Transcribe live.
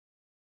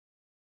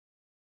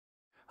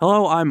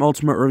Hello, I'm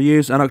Ultimate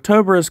Reviews, and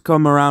October has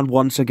come around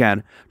once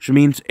again, which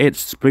means it's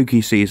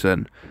spooky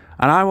season.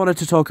 And I wanted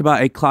to talk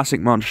about a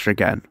classic monster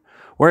again.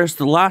 Whereas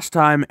the last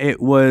time it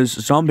was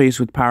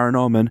zombies with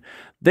Paranorman,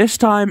 this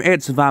time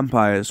it's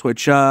vampires,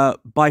 which are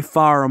by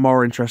far a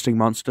more interesting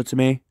monster to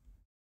me.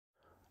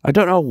 I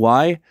don't know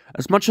why.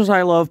 As much as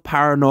I love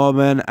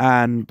Paranorman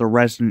and the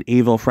Resident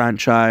Evil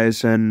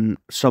franchise and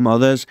some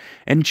others,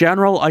 in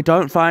general, I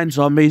don't find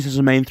zombies as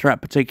a main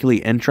threat particularly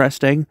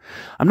interesting.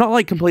 I'm not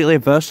like completely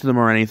averse to them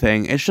or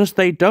anything, it's just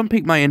they don't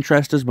pique my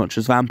interest as much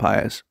as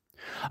vampires.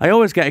 I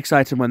always get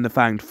excited when the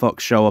fanged fucks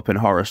show up in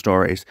horror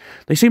stories.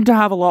 They seem to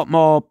have a lot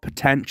more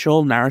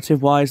potential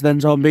narrative-wise than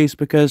zombies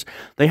because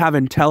they have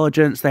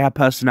intelligence, they have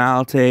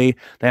personality,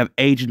 they have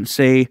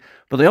agency,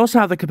 but they also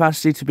have the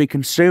capacity to be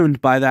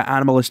consumed by their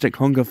animalistic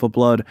hunger for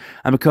blood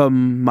and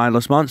become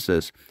mindless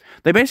monsters.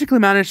 They basically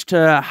manage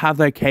to have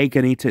their cake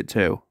and eat it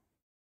too.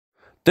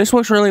 This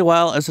works really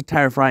well as a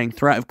terrifying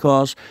threat, of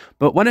course,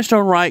 but when it's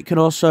done right, can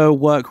also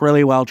work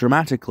really well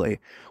dramatically,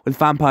 with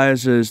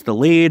vampires as the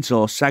leads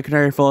or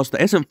secondary force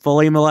that isn't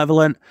fully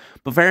malevolent,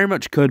 but very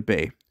much could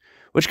be,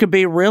 which could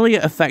be really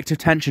effective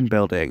tension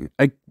building,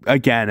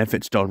 again, if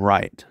it's done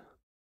right.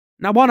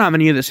 Now, one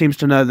avenue that seems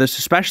to know this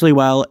especially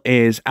well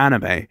is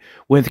anime,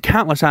 with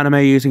countless anime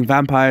using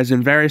vampires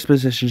in various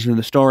positions in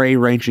the story,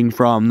 ranging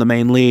from the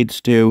main leads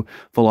to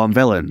full-on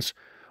villains.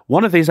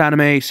 One of these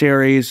anime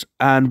series,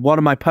 and one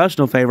of my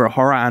personal favourite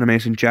horror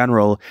animes in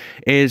general,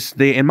 is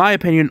the, in my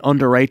opinion,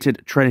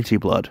 underrated Trinity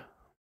Blood.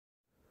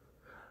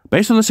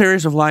 Based on the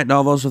series of light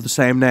novels of the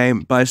same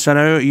name by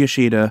Seno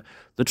Yoshida,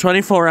 the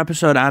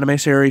 24-episode anime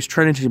series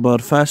Trinity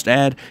Blood first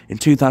aired in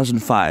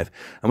 2005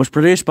 and was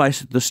produced by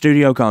the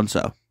studio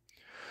Gonzo.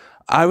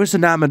 I was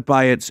enamored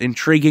by its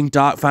intriguing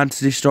dark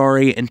fantasy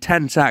story,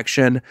 intense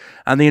action,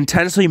 and the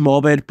intensely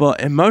morbid but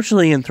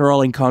emotionally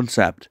enthralling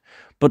concept.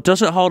 But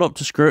does it hold up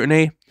to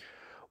scrutiny?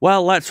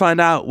 Well, let's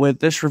find out with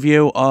this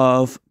review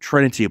of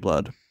Trinity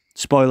Blood.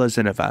 Spoilers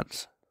in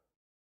advance.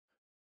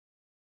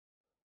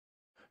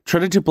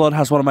 Trinity Blood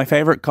has one of my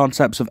favourite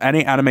concepts of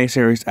any anime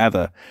series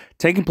ever.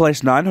 Taking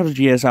place 900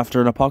 years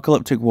after an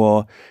apocalyptic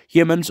war,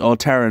 humans, or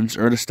Terrans,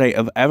 are in a state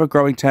of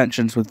ever-growing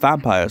tensions with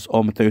vampires,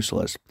 or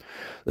Methuselahs.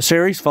 The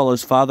series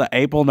follows Father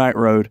Abel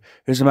Nightroad,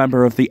 who is a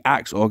member of the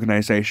Axe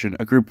organization,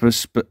 a group of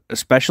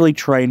specially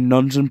trained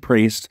nuns and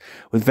priests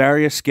with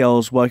various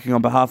skills working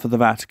on behalf of the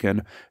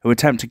Vatican, who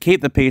attempt to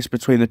keep the peace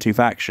between the two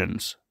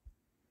factions.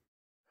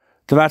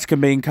 The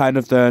Vatican being kind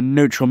of the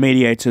neutral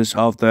mediators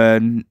of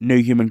the New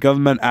Human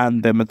Government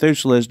and the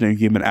Methuselah's New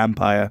Human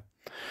Empire,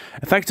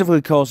 effectively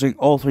causing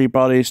all three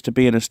bodies to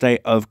be in a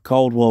state of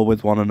cold war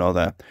with one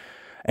another.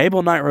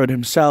 Abel Nightroad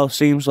himself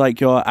seems like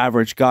your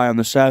average guy on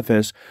the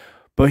surface,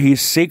 but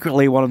he's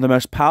secretly one of the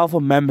most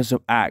powerful members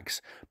of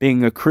Axe,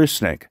 being a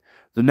Krusnik,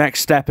 the next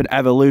step in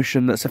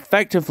evolution that's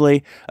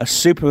effectively a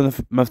super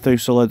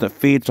Methuselah that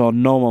feeds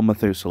on normal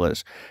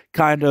Methuselahs,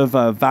 kind of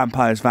a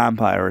vampire's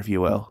vampire, if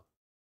you will.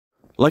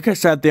 Like I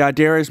said, the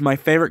idea is my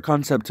favourite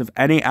concept of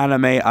any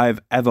anime I've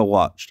ever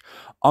watched,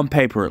 on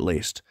paper at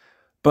least.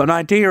 But an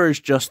idea is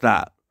just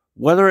that.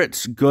 Whether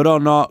it's good or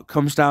not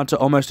comes down to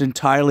almost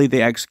entirely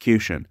the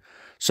execution.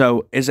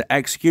 So, is it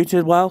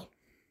executed well?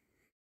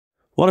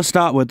 Well, to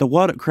start with, the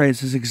world it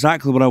creates is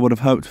exactly what I would have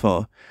hoped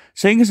for.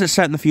 Seeing as it's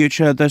set in the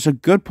future, there's a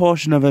good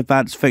portion of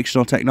advanced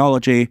fictional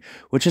technology,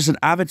 which as an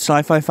avid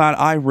sci-fi fan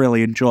I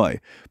really enjoy.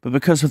 But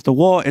because of the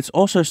war, it's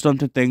also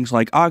stunted things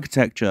like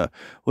architecture,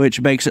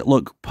 which makes it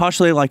look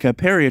partially like a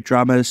period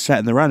drama set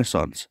in the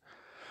Renaissance.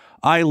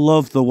 I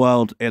love the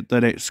world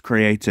that it's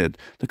created.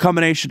 The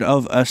combination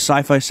of a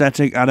sci-fi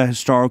setting and a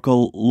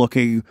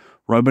historical-looking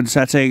Roman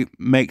setting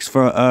makes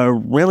for a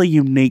really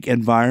unique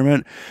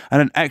environment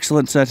and an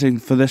excellent setting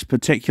for this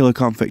particular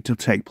conflict to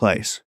take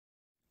place.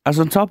 As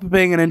on top of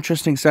being an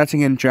interesting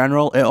setting in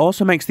general, it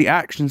also makes the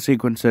action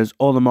sequences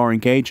all the more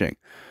engaging.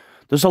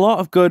 There's a lot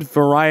of good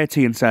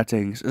variety in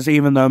settings, as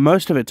even though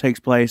most of it takes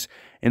place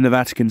in the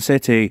Vatican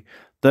City,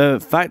 the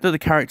fact that the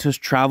characters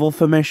travel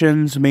for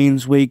missions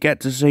means we get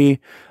to see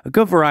a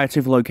good variety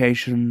of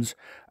locations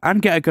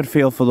and get a good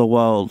feel for the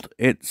world.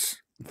 It's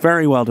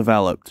very well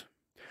developed.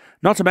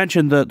 Not to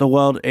mention that the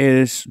world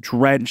is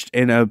drenched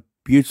in a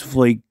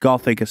beautifully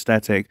gothic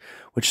aesthetic,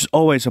 which is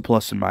always a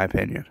plus in my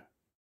opinion.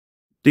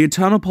 The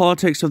internal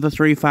politics of the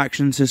three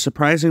factions is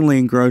surprisingly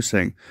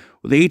engrossing,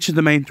 with each of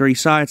the main three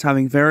sides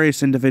having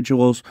various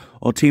individuals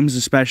or teams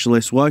of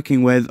specialists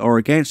working with or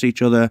against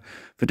each other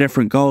for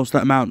different goals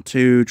that amount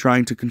to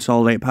trying to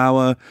consolidate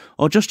power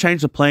or just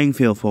change the playing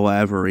field for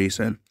whatever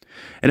reason.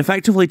 It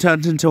effectively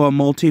turns into a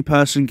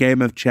multi-person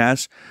game of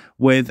chess,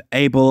 with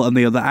Abel and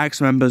the other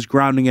Axe members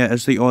grounding it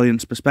as the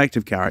audience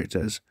perspective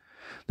characters.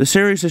 The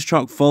series is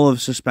chock full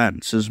of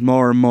suspense as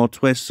more and more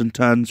twists and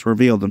turns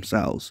reveal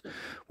themselves,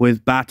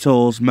 with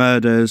battles,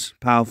 murders,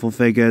 powerful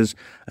figures,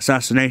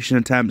 assassination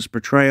attempts,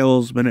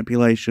 betrayals,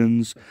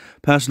 manipulations,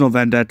 personal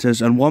vendettas,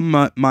 and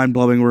one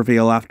mind-blowing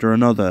reveal after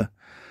another.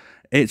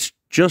 It's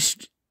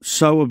just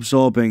so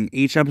absorbing,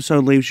 each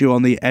episode leaves you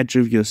on the edge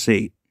of your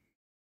seat.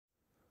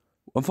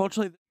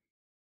 Unfortunately,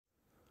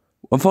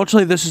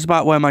 Unfortunately, this is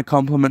about where my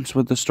compliments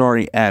with the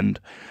story end.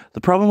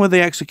 The problem with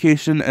the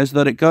execution is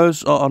that it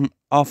goes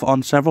off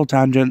on several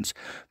tangents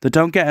that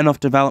don't get enough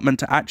development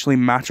to actually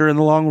matter in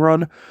the long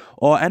run,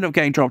 or end up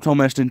getting dropped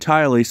almost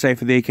entirely, save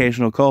for the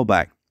occasional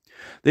callback.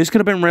 These could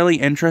have been really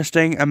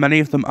interesting, and many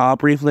of them are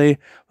briefly,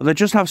 but they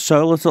just have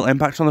so little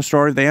impact on the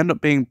story they end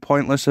up being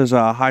pointless as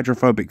a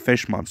hydrophobic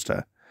fish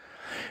monster.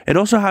 It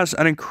also has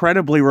an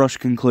incredibly rushed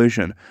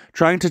conclusion,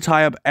 trying to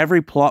tie up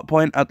every plot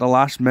point at the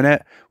last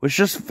minute, which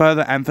just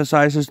further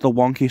emphasizes the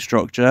wonky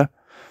structure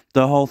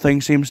the whole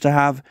thing seems to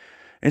have.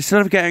 Instead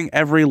of getting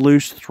every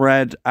loose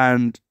thread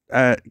and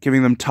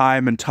giving them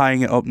time and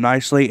tying it up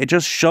nicely, it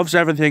just shoves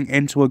everything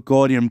into a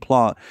Gordian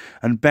plot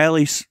and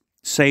barely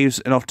saves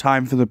enough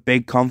time for the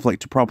big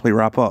conflict to properly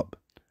wrap up.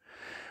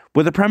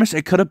 With the premise,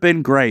 it could have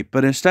been great,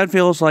 but instead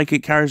feels like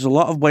it carries a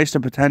lot of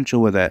wasted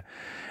potential with it.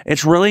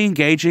 It's really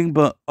engaging,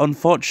 but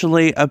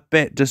unfortunately a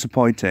bit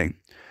disappointing.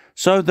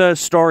 So the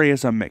story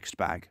is a mixed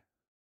bag.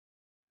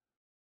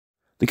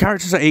 The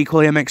characters are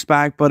equally a mixed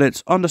bag, but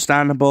it's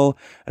understandable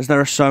as there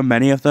are so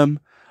many of them.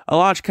 A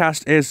large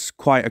cast is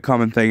quite a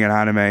common thing in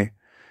anime.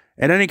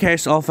 In any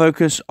case, I'll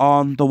focus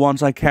on the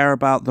ones I care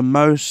about the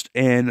most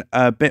in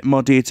a bit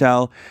more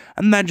detail,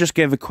 and then just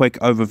give a quick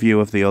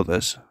overview of the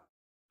others.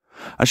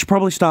 I should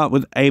probably start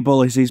with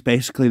Abel, as he's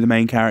basically the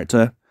main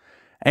character.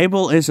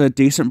 Abel is a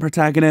decent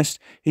protagonist.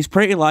 He's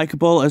pretty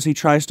likable as he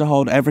tries to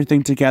hold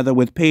everything together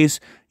with peace,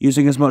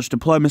 using as much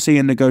diplomacy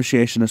and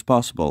negotiation as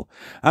possible,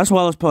 as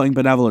well as putting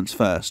benevolence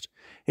first.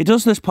 He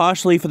does this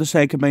partially for the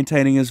sake of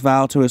maintaining his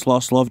vow to his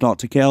lost love not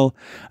to kill,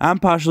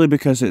 and partially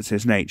because it's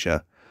his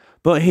nature.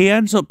 But he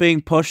ends up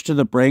being pushed to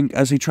the brink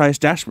as he tries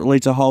desperately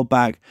to hold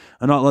back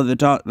and not let the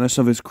darkness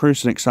of his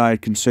crucific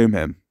side consume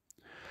him.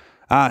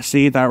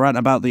 See, that rant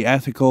about the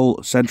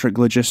ethical-centric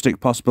logistic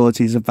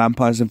possibilities of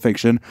vampires in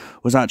fiction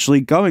was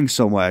actually going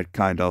somewhere,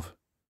 kind of.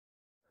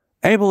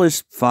 Abel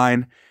is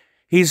fine.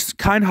 He's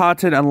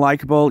kind-hearted and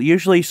likable,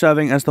 usually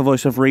serving as the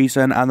voice of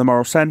reason and the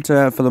moral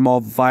center for the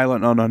more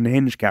violent and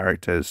unhinged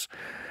characters.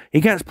 He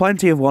gets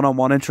plenty of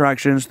one-on-one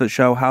interactions that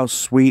show how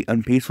sweet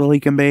and peaceful he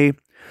can be,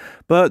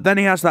 but then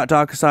he has that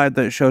darker side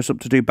that shows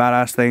up to do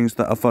badass things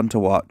that are fun to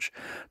watch.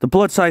 The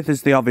Blood Scythe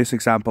is the obvious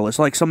example. It's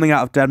like something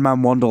out of Dead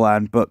Man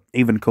Wonderland, but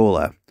even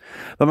cooler.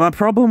 But my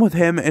problem with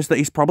him is that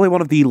he's probably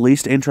one of the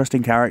least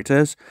interesting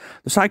characters.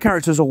 The side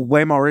characters are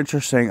way more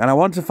interesting, and I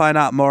want to find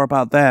out more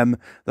about them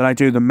than I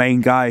do the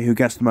main guy who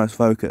gets the most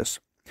focus.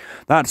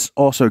 That's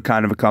also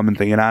kind of a common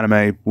thing in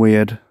anime.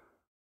 Weird.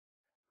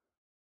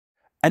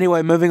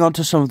 Anyway, moving on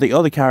to some of the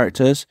other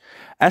characters,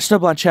 Esther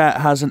Blanchett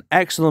has an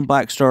excellent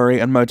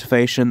backstory and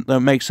motivation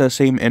that makes her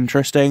seem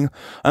interesting,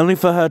 only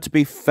for her to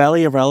be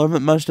fairly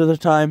irrelevant most of the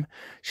time.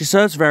 She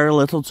serves very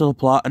little to the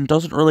plot and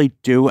doesn't really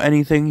do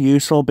anything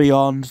useful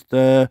beyond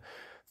the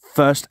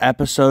first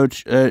episode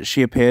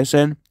she appears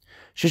in.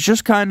 She's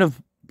just kind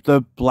of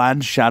the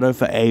bland shadow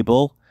for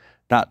Abel.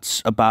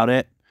 That's about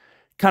it.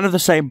 Kind of the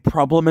same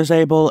problem as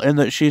Abel in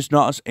that she's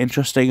not as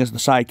interesting as the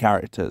side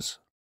characters.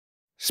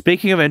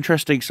 Speaking of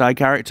interesting side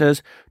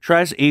characters,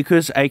 Trez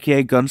Ikus,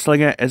 aka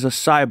Gunslinger, is a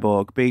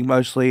cyborg, being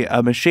mostly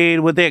a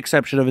machine with the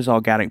exception of his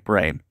organic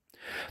brain.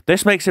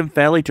 This makes him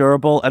fairly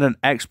durable and an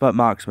expert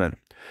marksman.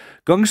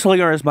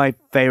 Gunslinger is my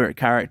favourite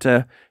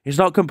character. He's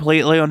not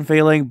completely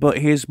unfeeling, but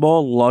he's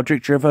more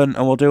logic-driven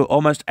and will do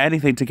almost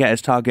anything to get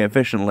his target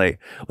efficiently,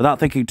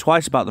 without thinking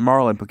twice about the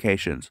moral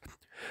implications.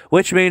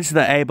 Which means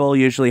that Abel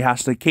usually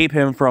has to keep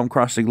him from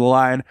crossing the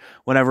line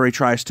whenever he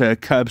tries to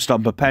curb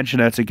stomp a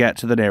pensioner to get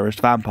to the nearest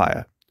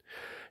vampire.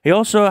 He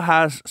also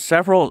has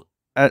several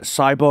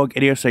cyborg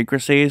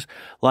idiosyncrasies,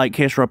 like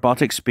his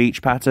robotic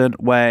speech pattern,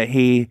 where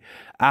he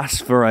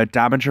asks for a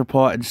damage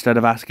report instead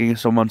of asking if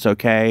someone's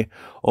okay,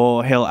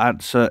 or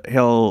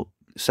he'll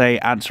say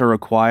answer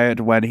required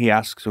when he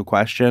asks a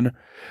question,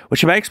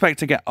 which you may expect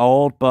to get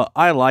old, but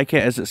I like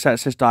it as it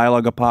sets his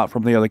dialogue apart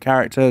from the other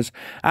characters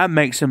and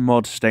makes him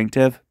more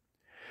distinctive.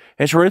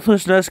 His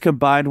ruthlessness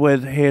combined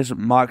with his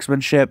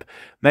marksmanship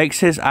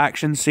makes his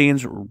action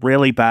scenes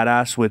really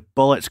badass with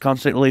bullets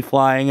constantly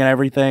flying and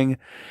everything.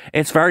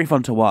 It's very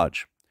fun to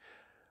watch.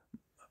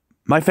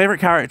 My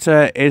favorite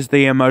character is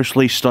the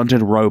emotionally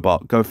stunted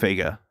robot, go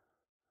figure.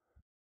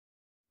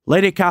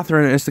 Lady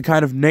Catherine is the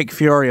kind of Nick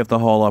Fury of the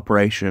whole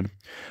operation,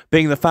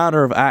 being the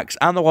founder of Axe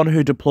and the one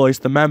who deploys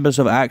the members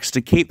of Axe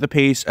to keep the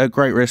peace at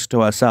great risk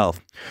to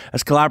herself,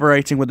 as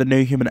collaborating with the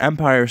new human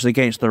empire is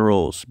against the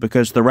rules,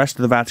 because the rest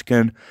of the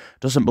Vatican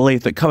doesn't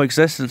believe that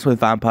coexistence with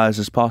vampires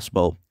is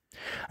possible,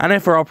 and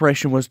if her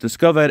operation was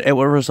discovered, it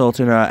would result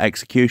in her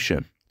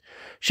execution.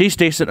 She's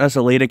decent as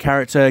a leader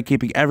character,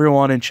 keeping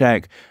everyone in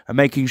check and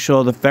making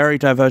sure the very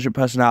divergent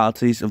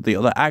personalities of the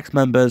other Axe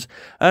members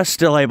are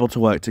still able to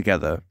work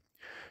together.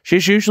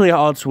 She's usually at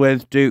odds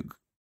with Duke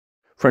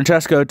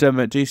Francesco de'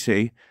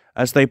 Medici,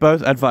 as they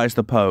both advise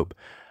the Pope,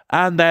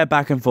 and their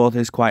back and forth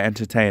is quite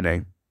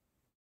entertaining.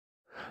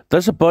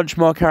 There's a bunch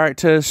more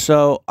characters,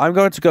 so I'm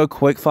going to go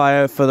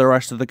quickfire for the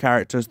rest of the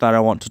characters that I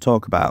want to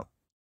talk about.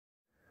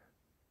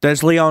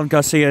 There's Leon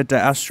Garcia de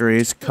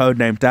Asturiz,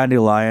 codenamed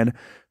Dandelion,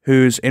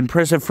 who's in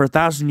prison for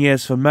 1,000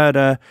 years for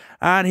murder,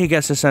 and he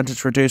gets his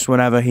sentence reduced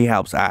whenever he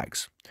helps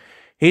Axe.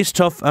 He's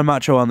tough and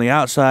macho on the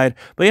outside,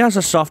 but he has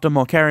a softer,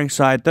 more caring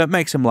side that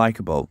makes him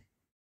likable.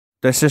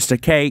 Their sister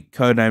Kate,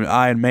 codenamed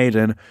Iron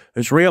Maiden,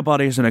 whose real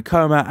body is in a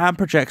coma and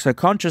projects her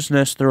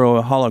consciousness through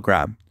a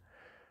hologram.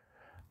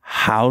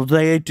 How do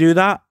they do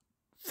that?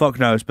 Fuck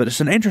knows, but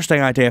it's an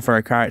interesting idea for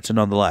a character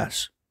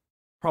nonetheless.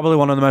 Probably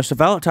one of the most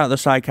developed out of the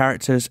side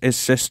characters is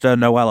Sister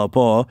Noella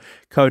Bohr,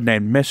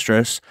 codenamed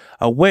Mistress,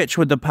 a witch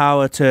with the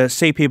power to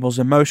see people's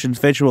emotions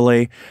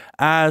visually,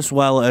 as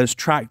well as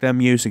track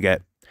them using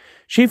it.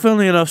 She,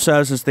 funnily enough,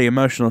 serves as the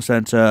emotional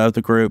center of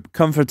the group,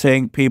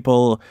 comforting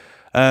people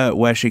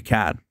where she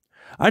can.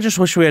 I just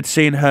wish we had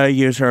seen her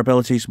use her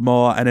abilities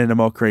more and in a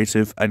more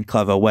creative and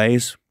clever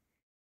ways.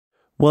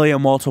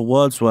 William Walter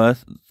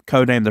Wordsworth,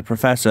 codenamed the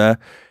Professor,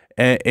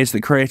 is the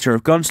creator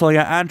of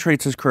Gunslinger and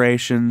treats his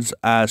creations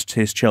as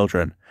his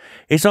children.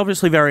 He's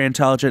obviously very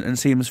intelligent and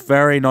seems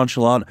very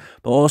nonchalant,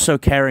 but also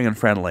caring and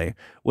friendly,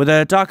 with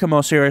a darker,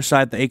 more serious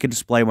side that he can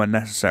display when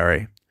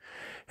necessary.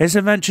 His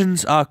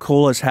inventions are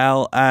cool as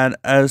hell, and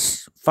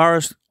as far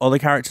as other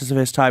characters of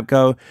his type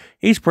go,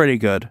 he's pretty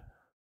good.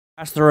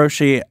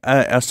 Astaroshi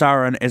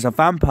Asaran is a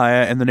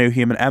vampire in the New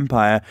Human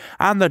Empire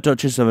and the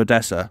Duchess of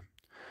Odessa.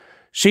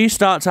 She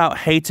starts out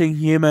hating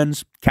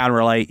humans, can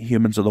relate,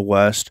 humans are the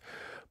worst,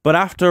 but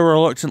after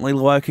reluctantly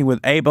working with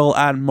Abel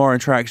and more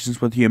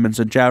interactions with humans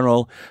in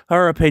general,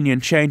 her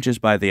opinion changes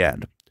by the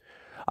end.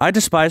 I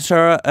despised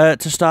her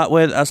to start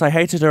with, as I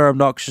hated her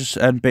obnoxious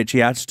and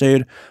bitchy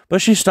attitude,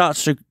 but she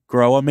starts to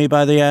grow on me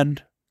by the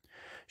end.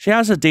 She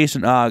has a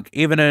decent arc,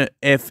 even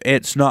if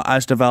it's not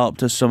as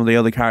developed as some of the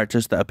other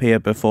characters that appear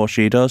before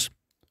she does.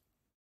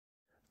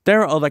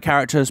 There are other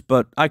characters,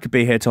 but I could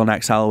be here till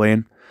next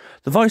Halloween.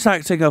 The voice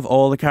acting of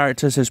all the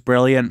characters is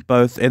brilliant,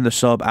 both in the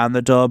sub and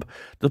the dub.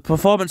 The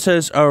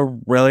performances are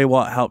really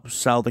what helps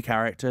sell the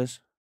characters.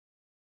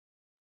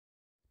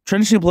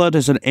 Trinity Blood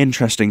is an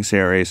interesting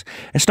series.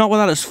 It's not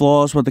without its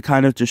flaws, with the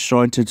kind of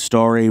disjointed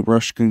story,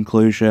 rushed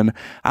conclusion,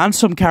 and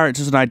some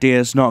characters and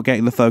ideas not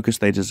getting the focus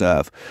they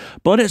deserve.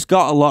 But it's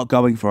got a lot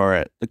going for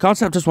it. The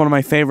concept is one of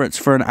my favourites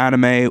for an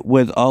anime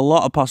with a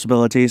lot of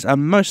possibilities,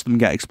 and most of them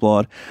get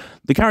explored.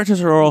 The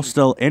characters are all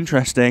still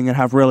interesting and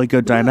have really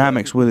good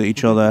dynamics with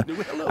each other,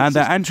 and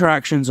their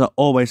interactions are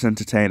always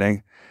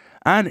entertaining.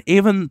 And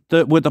even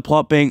with the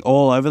plot being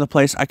all over the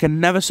place, I can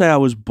never say I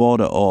was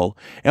bored at all.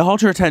 It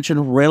holds your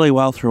attention really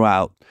well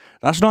throughout.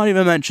 That's not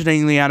even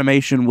mentioning the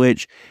animation,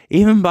 which,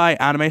 even by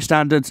anime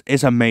standards,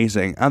 is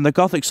amazing, and the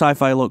gothic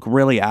sci-fi look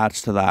really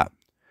adds to that.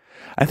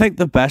 I think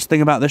the best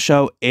thing about the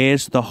show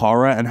is the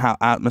horror and how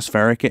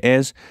atmospheric it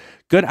is.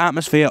 Good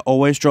atmosphere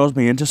always draws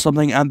me into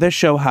something, and this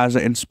show has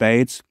it in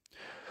spades,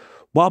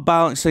 while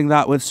balancing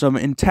that with some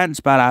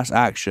intense badass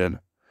action.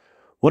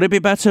 Would it be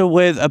better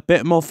with a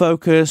bit more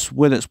focus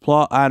with its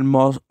plot and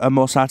a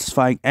more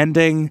satisfying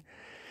ending?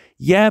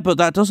 Yeah, but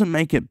that doesn't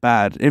make it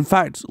bad. In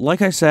fact,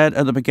 like I said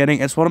at the beginning,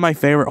 it's one of my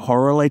favorite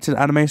horror-related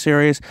anime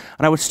series,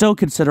 and I would still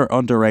consider it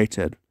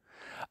underrated.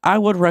 I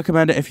would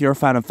recommend it if you're a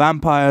fan of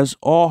vampires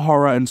or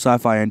horror and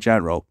sci-fi in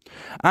general,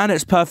 and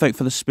it's perfect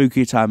for the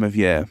spooky time of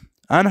year.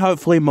 And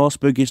hopefully more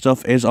spooky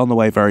stuff is on the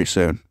way very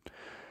soon.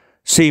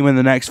 See you in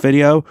the next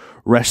video.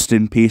 Rest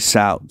in peace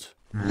out.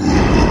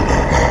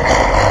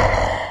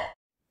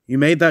 You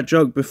made that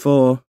joke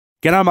before.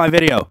 Get out of my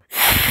video.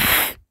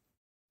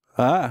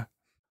 Ah.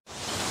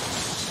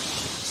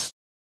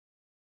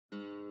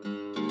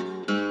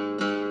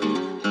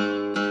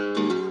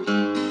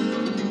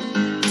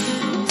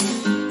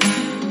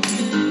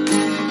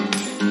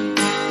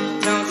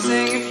 Don't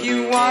sing if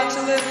you want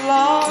to live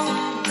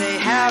long. They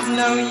have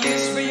no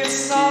use for your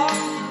song.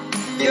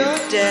 You're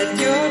dead,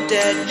 you're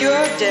dead,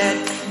 you're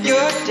dead,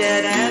 you're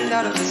dead and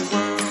out of this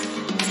world.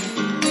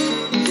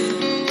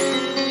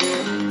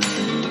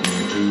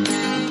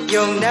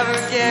 You'll never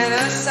get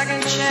a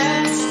second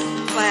chance.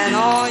 Plan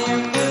all your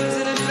moves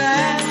in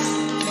advance.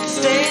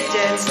 Stay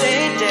dead,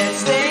 stay dead,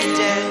 stay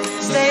dead,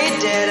 stay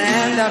dead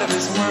and out of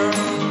this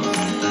world.